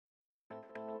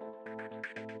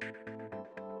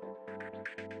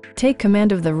Take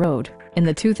command of the road in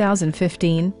the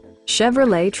 2015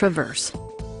 Chevrolet Traverse.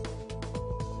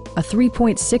 A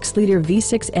 3.6-liter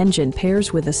V6 engine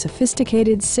pairs with a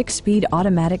sophisticated 6-speed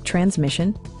automatic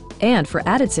transmission, and for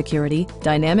added security,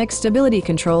 dynamic stability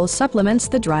control supplements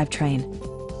the drivetrain.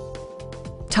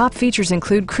 Top features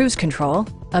include cruise control,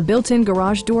 a built-in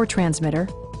garage door transmitter,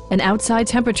 an outside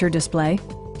temperature display,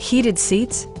 heated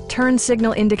seats, turn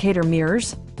signal indicator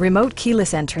mirrors, remote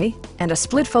keyless entry, and a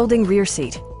split folding rear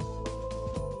seat.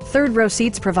 Third-row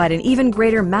seats provide an even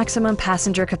greater maximum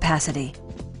passenger capacity.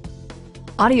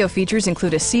 Audio features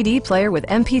include a CD player with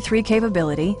MP3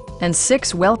 capability and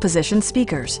 6 well-positioned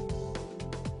speakers.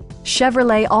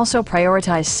 Chevrolet also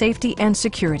prioritized safety and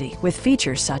security with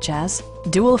features such as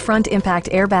dual front impact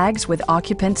airbags with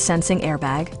occupant sensing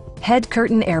airbag, head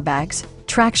curtain airbags,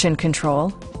 traction control,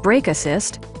 brake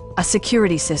assist, a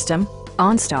security system,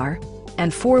 OnStar,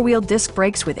 and 4-wheel disc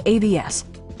brakes with ABS.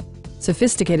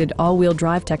 Sophisticated all-wheel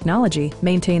drive technology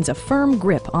maintains a firm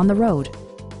grip on the road.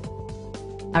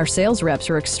 Our sales reps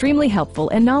are extremely helpful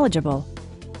and knowledgeable.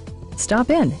 Stop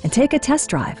in and take a test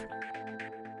drive.